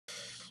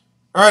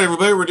All right,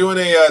 everybody, we're doing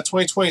a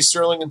 2020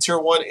 Sterling and Tier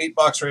 1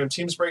 8-box Ram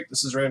Teams break.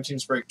 This is Ram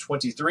Teams break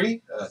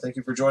 23. Thank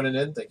you for joining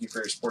in. Thank you for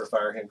your support of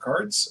Firehand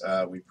cards.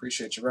 We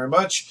appreciate you very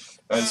much.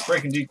 This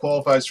break indeed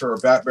qualifies for our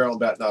Bat Barrel and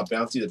Bat Knob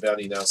Bounty. The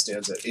bounty now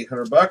stands at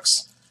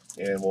 $800,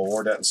 and we'll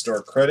award that in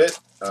store credit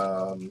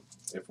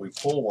if we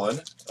pull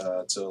one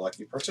to a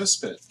lucky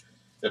participant.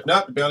 If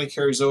not, the bounty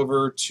carries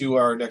over to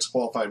our next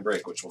qualifying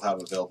break, which we'll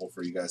have available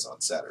for you guys on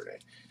Saturday.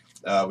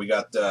 We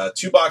got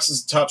 2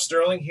 boxes of Top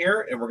Sterling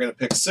here, and we're going to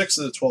pick 6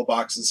 of the 12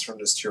 boxes from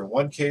this Tier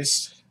 1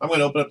 case. I'm going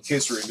to open up the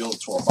case to reveal the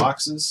 12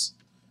 boxes.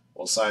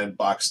 We'll assign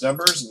box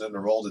numbers, and then the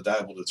roll of the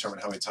die will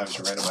determine how many times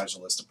we randomize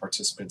the list of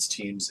participants,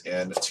 teams,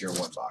 and Tier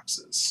 1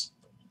 boxes.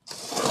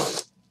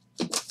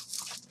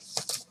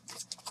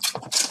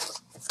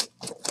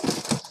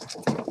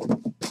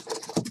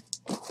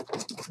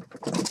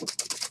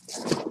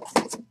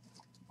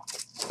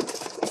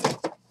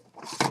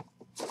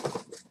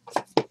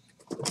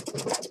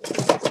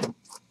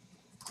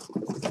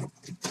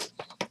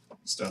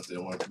 Stuff that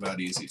don't want to come out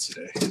easy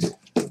today.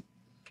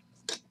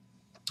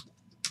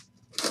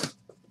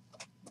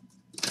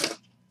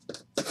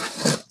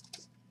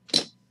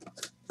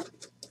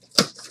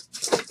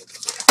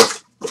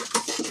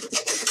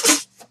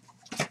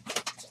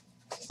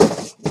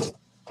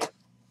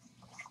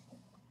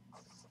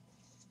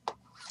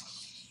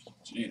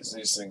 Jeez,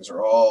 these things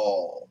are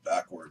all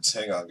backwards.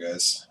 Hang on,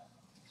 guys.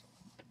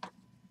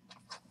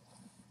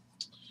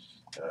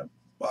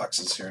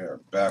 Boxes here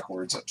are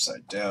backwards,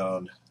 upside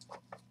down.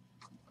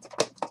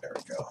 There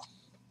we go.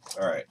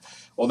 All right.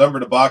 We'll number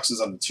the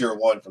boxes on the Tier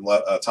 1 from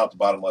top to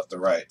bottom, left to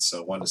right.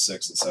 So 1 to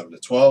 6 and 7 to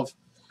 12.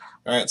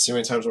 All right. See how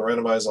many times we'll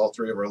randomize all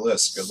 3 of our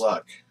lists. Good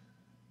luck.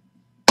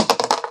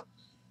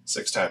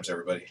 6 times,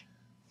 everybody.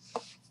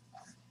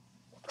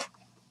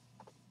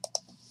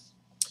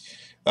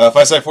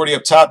 Five side 40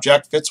 up top.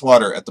 Jack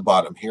Fitzwater at the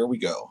bottom. Here we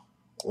go.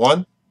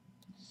 1,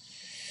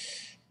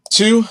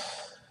 2,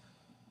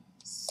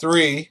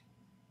 3,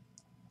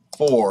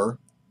 4,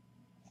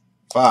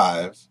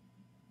 5,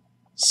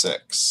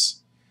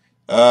 6.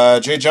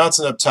 Jay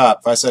Johnson up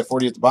top. 5 side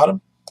 40 at the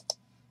bottom.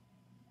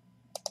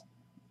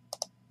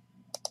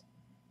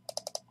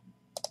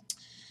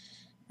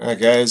 All right,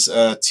 guys.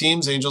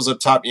 Teams, Angels up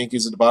top,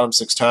 Yankees at the bottom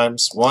 6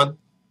 times. 1,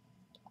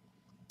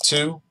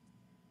 2,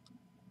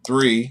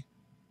 3,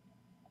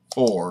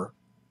 4,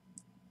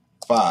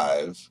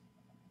 5,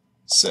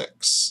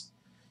 6.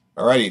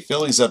 All righty.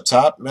 Phillies up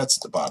top, Mets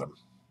at the bottom.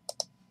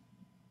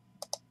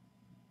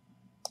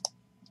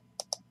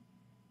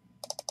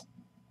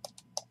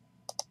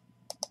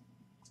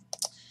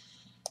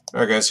 All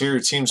right, guys, here are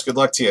your teams. Good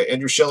luck to you.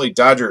 Andrew Shelley,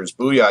 Dodgers.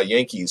 Booyah,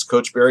 Yankees.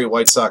 Coach Barry,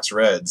 White Sox,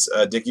 Reds.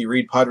 Dickie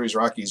Reed, Padres,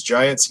 Rockies,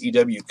 Giants.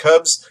 EW,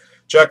 Cubs.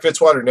 Jack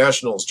Fitzwater,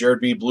 Nationals. Jared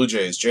B., Blue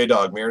Jays.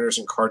 J-Dog, Mariners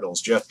and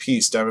Cardinals. Jeff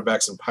Peace,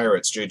 Diamondbacks and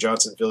Pirates. Jay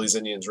Johnson, Phillies,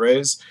 Indians,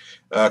 Rays.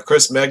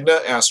 Chris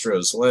Megna,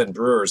 Astros. Len,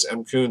 Brewers.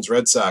 M. Coons,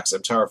 Red Sox.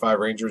 M. Tower 5,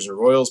 Rangers and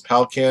Royals.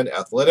 Palcan,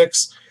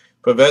 Athletics.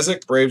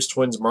 Pavezic, Braves,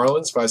 Twins,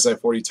 Marlins. 5 side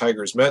 40,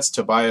 Tigers, Mets.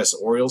 Tobias,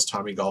 Orioles.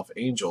 Tommy Golf,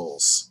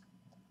 Angels.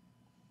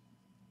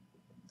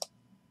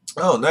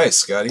 Oh, nice,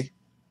 Scotty.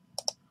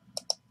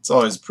 It's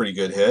always a pretty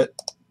good hit.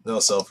 They'll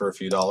sell for a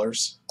few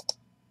dollars.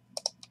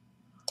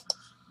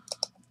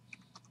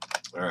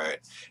 All right.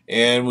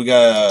 And we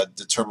got to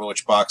determine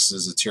which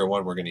boxes of Tier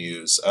 1 we're going to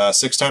use.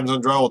 6 times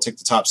on draw. We'll take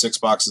the top 6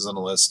 boxes on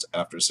the list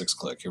after 6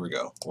 click. Here we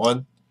go.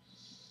 1,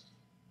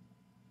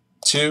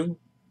 2,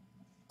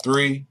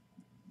 3,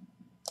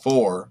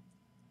 4,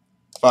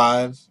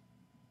 5,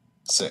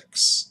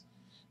 6.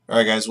 All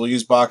right, guys. We'll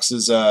use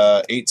boxes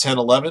 8, 10,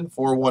 11,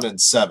 4, 1,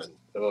 and 7.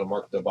 I'm going to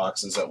mark the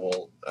boxes that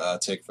we'll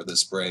take for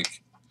this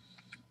break.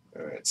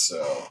 All right,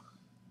 so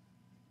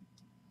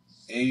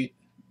 8,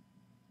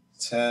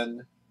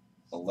 10,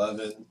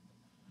 11,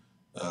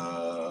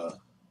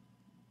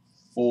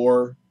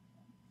 4,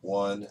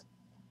 1,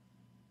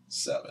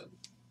 7.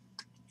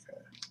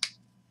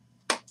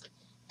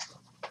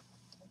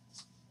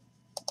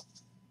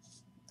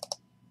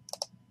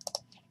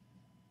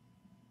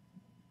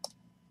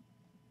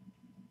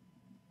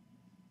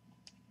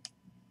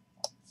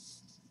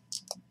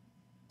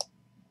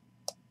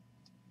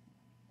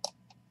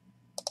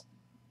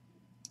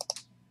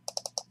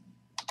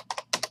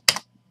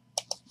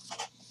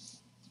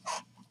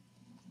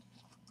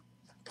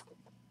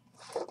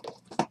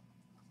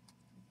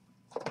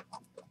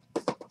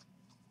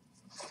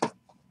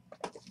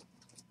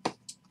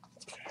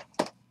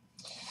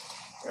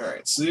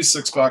 Alright, so these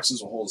 6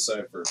 boxes will hold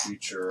aside for a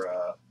future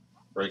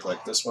break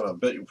like this one. I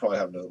bet you'll probably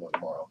have another one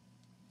tomorrow.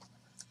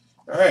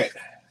 Alright,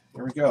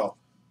 here we go.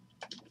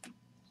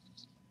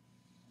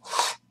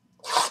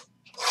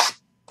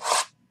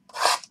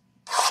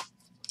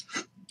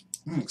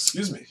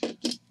 Excuse me.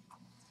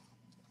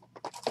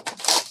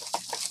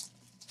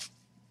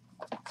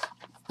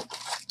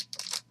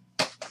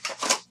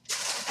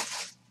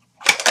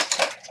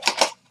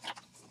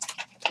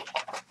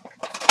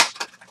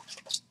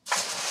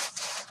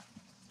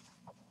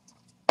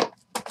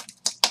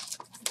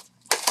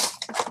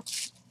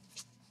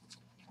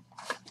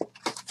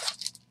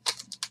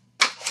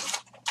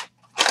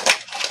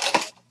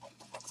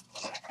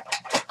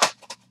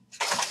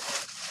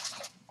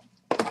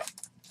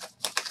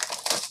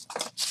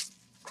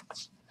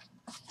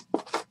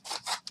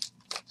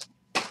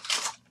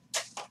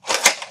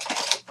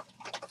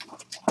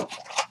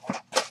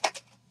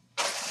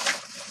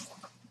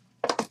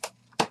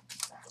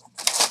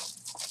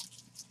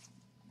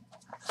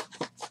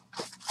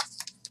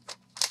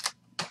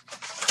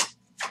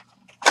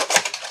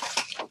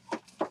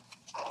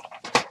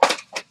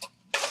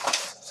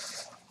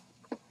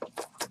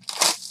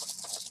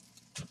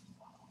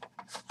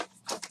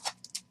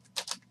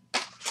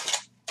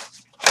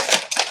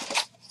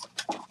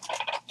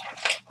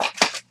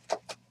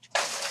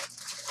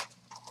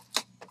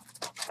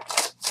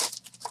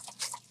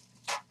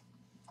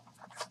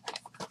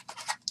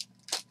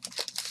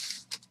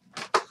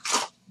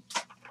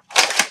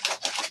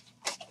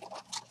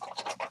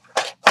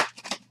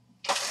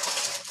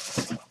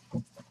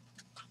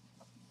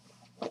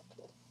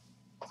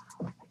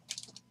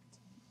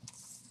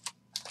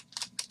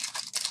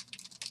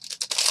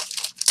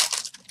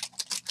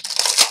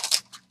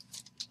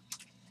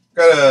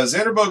 Got a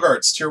Xander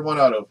Bogaerts, Tier 1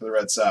 auto for the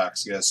Red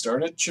Sox. You guys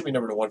started. Should be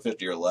number to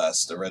 150 or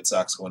less. The Red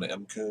Sox going to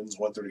M. Coons,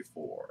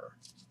 134.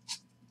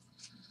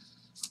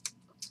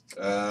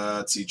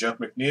 Let's see, Jeff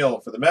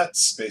McNeil for the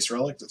Mets. Base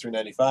relic to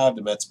 395.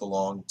 The Mets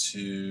belong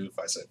to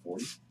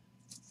 540.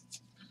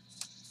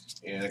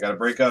 And I got a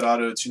breakout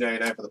auto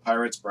 299 for the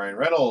Pirates. Brian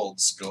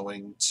Reynolds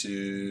going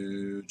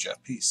to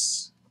Jeff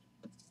Peace.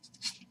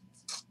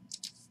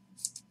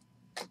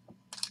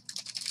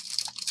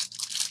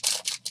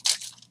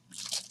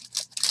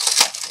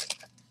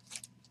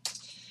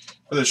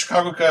 For the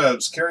Chicago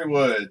Cubs, Kerry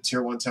Wood,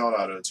 Tier 1 talent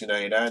auto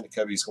 299. The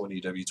Cubbies going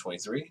to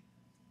W23.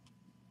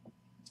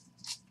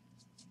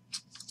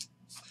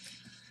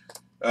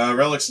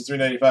 Relics to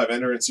 395.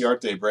 Ender and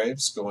Ciarte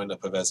Braves going to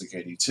Pavesic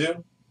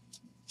 82.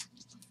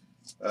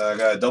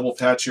 Got a double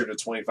patch here to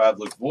 25.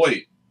 Luke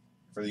Voigt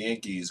for the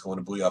Yankees going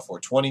to Booyah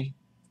 420.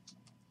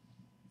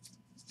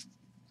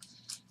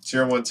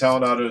 Tier 1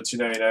 talent auto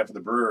 299 for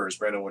the Brewers.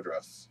 Brandon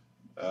Woodruff.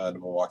 The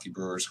Milwaukee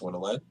Brewers going to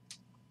Len.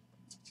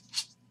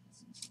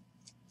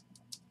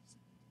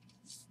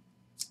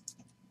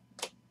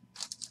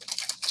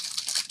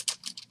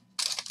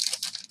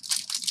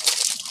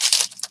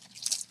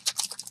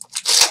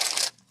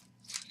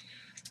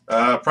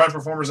 Prime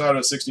Performers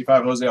auto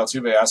 65. Jose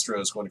Altuve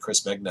Astros going to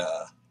Chris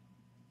Megna.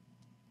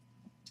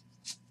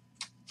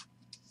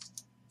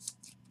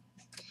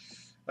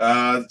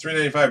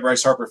 $3.95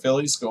 Bryce Harper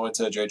Phillies going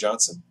to Jay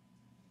Johnson.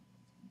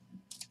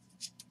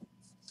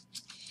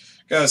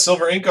 Got a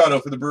silver ink auto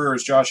for the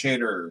Brewers, Josh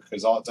Hader,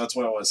 because that's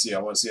what I want to see. I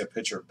want to see a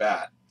pitcher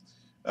bat.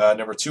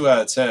 Number 2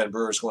 out of 10,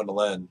 Brewers going to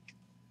Len.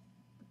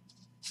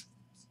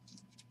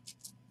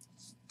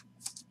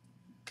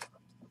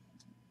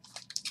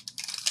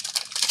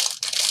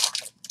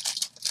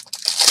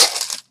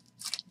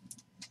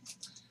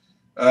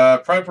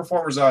 Prime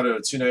Performers auto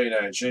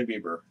 299, Shane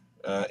Bieber.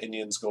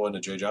 Indians going to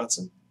Jay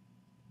Johnson.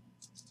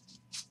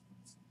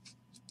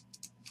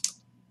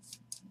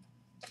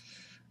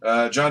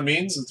 John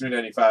Means, the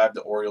 395,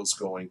 the Orioles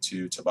going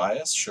to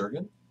Tobias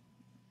Shergan.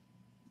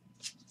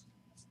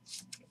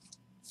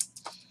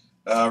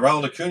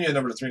 Ronald Acuna,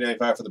 number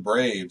 395 for the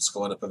Braves,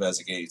 going to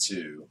Pavesic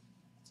 82.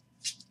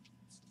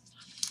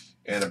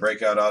 And a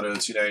breakout auto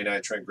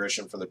 299, Trent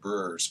Grisham for the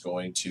Brewers,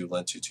 going to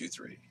Len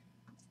 223.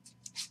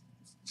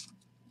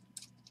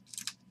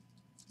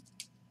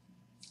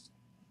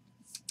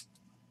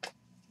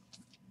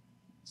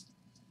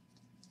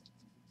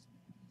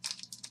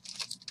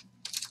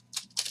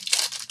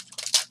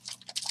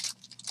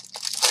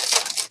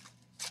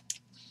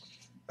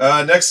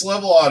 Next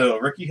level auto,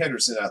 Ricky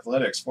Henderson,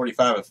 Athletics,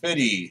 45 of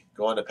 50,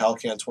 going to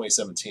Palcan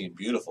 2017.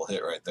 Beautiful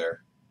hit right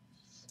there.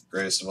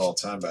 Greatest of all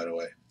time, by the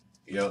way.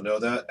 You don't know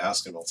that?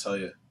 Ask him, I'll tell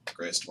you.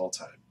 Greatest of all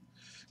time.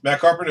 Matt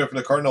Carpenter for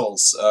the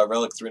Cardinals,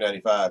 Relic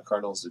 395,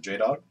 Cardinals to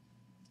J-Dog.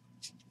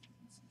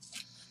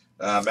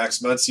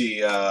 Max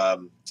Muncy,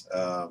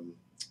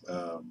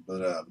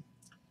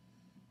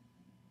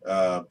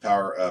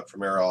 Power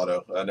Premier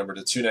Auto, number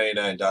to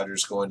 299,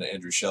 Dodgers going to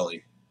Andrew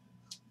Shelley.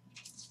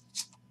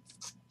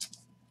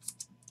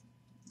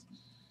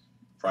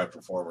 Prime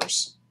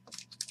Performers.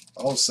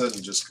 All of a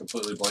sudden, just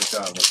completely blanked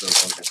out on what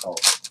those ones are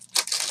called.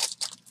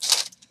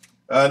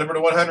 Number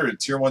to 100,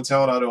 Tier 1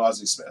 talent auto,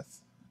 Ozzie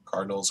Smith.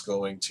 Cardinals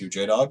going to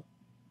J-Dog.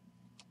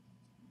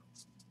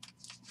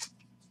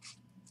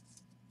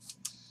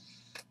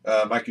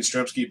 Mike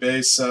Yastrzemski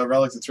base,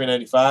 Relic to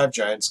 395,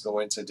 Giants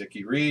going to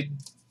Dickie Reed.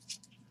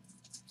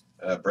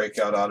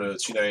 Breakout auto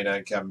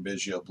 299, Kevin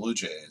Biggio, Blue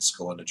Jays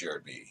going to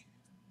Jared B.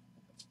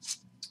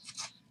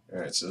 All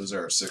right, so those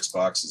are our 6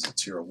 boxes of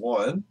Tier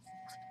 1.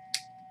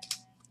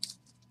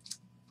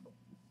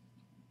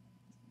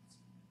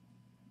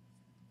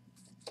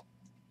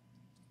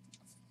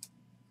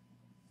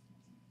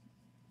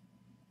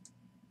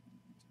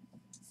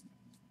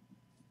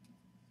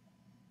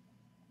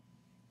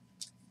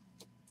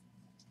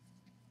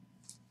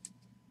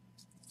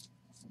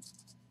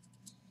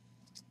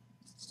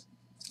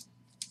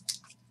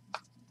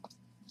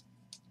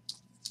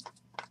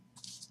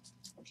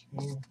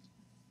 All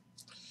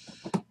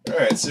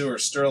right, see where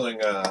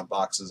Sterling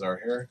boxes are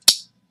here.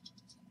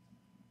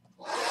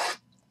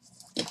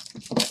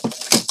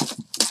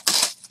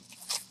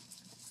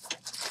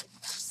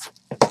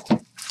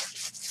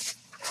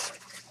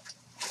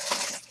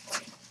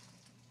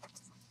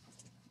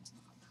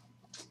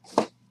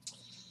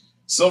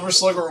 Silver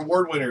Slugger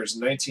Award winners,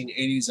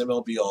 1980s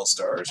MLB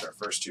All-Stars, our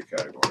first 2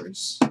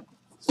 categories.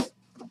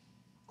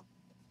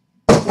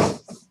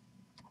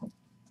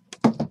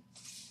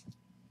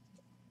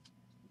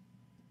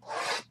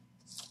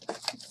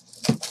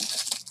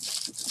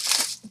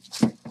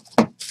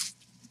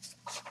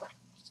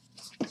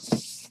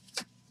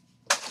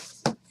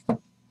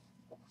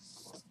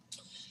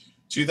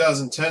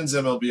 2010's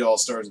MLB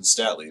All-Stars and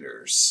Stat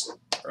Leaders,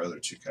 our other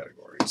 2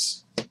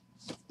 categories.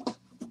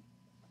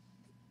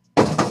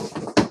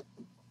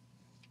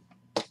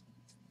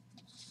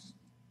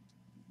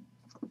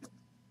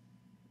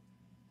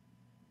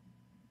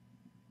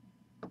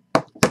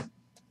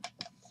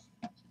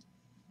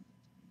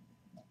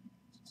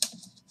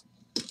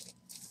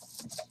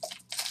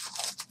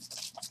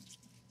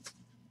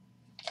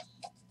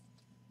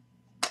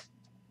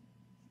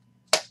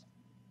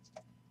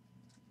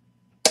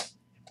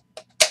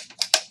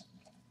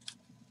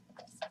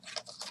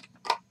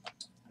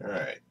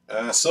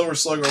 Silver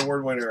Slugger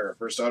Award winner.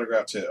 First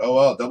autograph hit. Oh,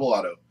 well, double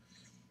auto.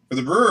 For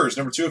the Brewers,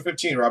 number 2 of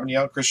 15, Robin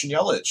Yount, Christian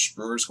Yelich.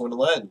 Brewers going to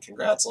Len.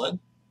 Congrats, Len.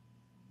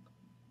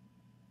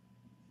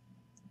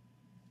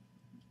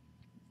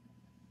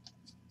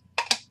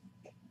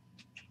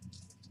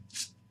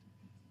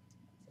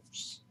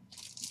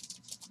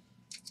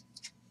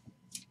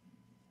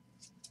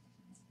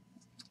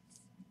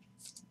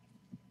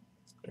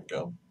 There you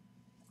go.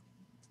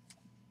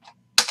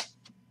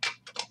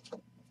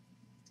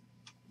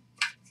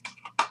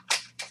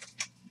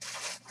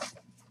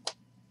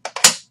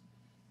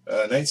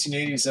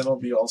 1980s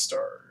MLB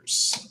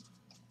All-Stars.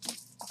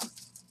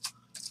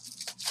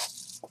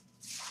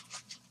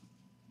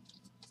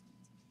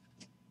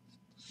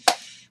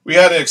 We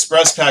had an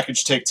express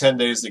package take 10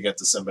 days to get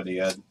to somebody,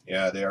 Ed.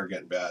 Yeah, they are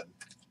getting bad.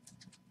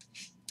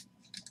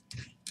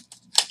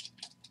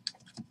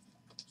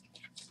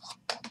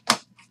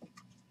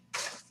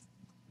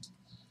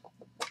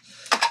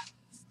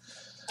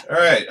 All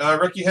right,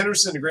 Ricky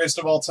Henderson, the greatest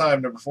of all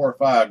time, number 4 or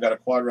 5. Got a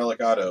quad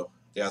relic auto.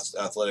 The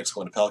Athletics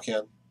going to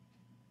Pelican.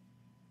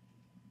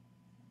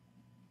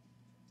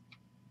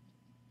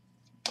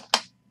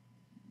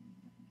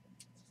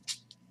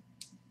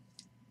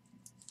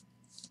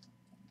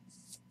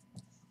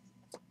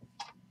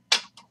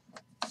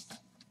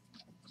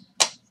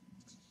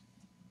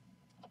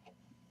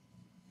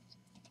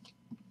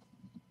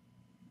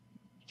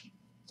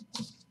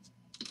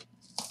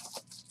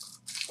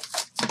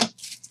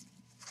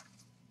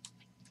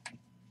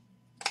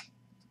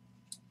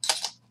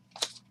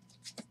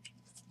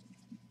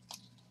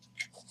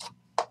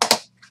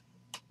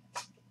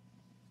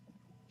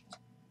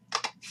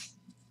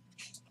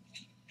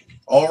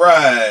 All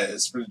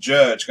rise for the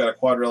Judge. Got a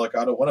quad relic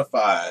auto, 1 of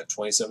 5.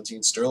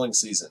 2017 Sterling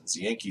seasons.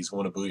 The Yankees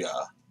going to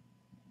Booyah.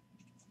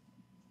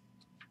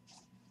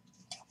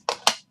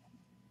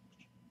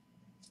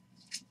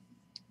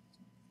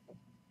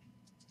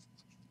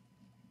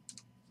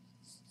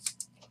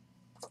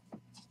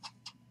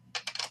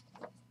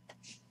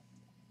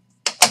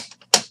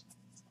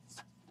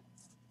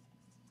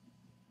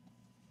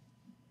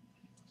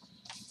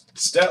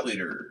 Stat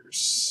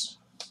leaders.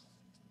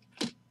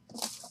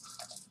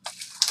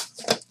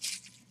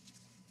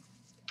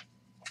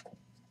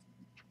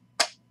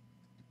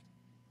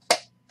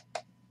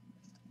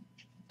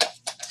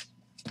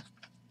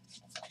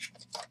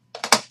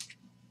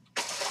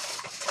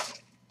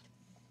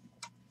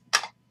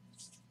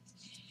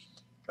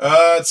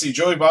 Let's see.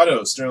 Joey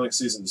Votto, Sterling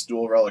seasons,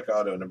 dual relic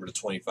auto, number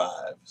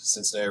 25.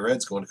 Cincinnati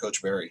Reds going to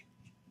Coach Berry.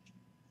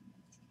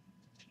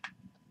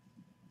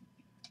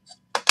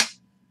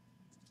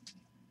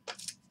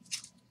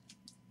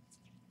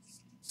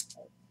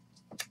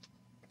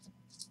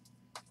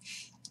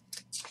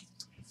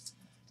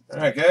 All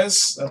right,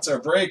 guys, that's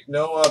our break.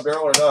 No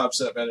barrel or knob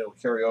set, and it will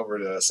carry over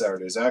to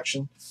Saturday's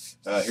action.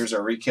 Here's our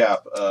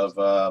recap of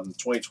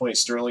 2020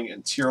 Sterling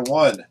in Tier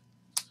 1.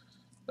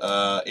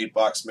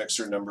 8-box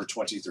mixer number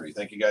 23.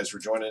 Thank you guys for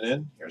joining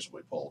in. Here's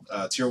what we pulled.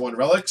 Tier 1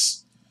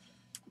 relics.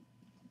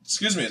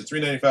 Excuse me, the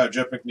 395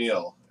 Jeff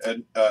McNeil,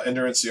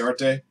 Ender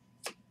Inciarte,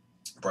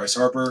 Bryce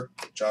Harper,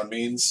 John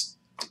Means,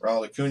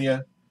 Raul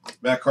Acuna,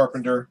 Matt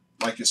Carpenter,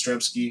 Mike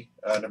Yastrzemski,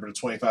 number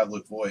 25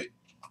 Luke Voigt.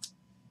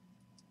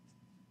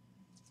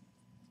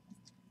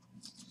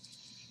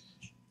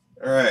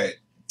 All right.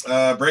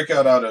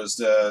 Breakout autos,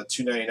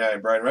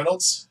 299 Brian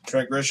Reynolds,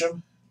 Trent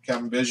Grisham,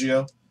 Kevin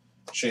Biggio,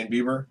 Shane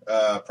Bieber.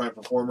 Prime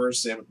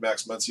Performers, same with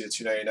Max Muncy at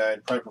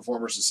 299. Prime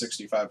Performers is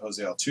 65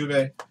 Jose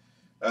Altuve.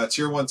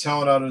 Tier 1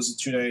 Talent autos at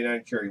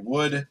 299 Kerry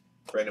Wood,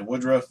 Brandon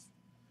Woodruff.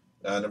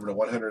 Number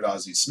 100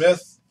 Ozzie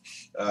Smith.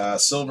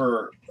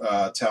 Silver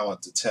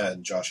Talent to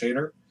 10 Josh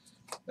Hader.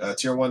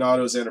 Tier 1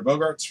 auto Xander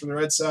Bogaerts for the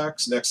Red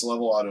Sox. Next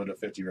level auto to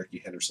 50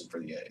 Ricky Henderson for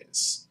the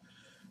A's.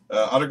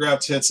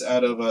 Autographed hits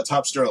out of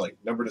Top Sterling,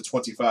 number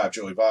 25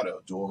 Joey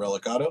Votto, dual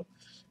relic auto.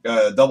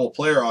 Got a double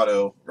player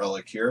auto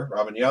relic here.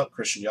 Robin Yount,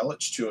 Christian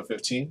Yelich, 2 of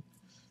 15.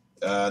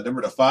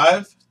 Number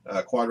 5,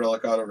 quad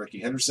relic auto Ricky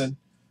Henderson.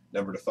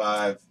 Number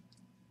 5,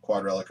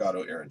 quad relic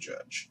auto Aaron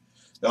Judge.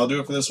 That'll do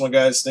it for this one,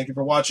 guys. Thank you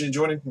for watching and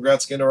joining.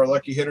 Congrats again to our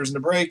lucky hitters in the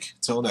break.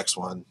 Until next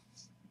one.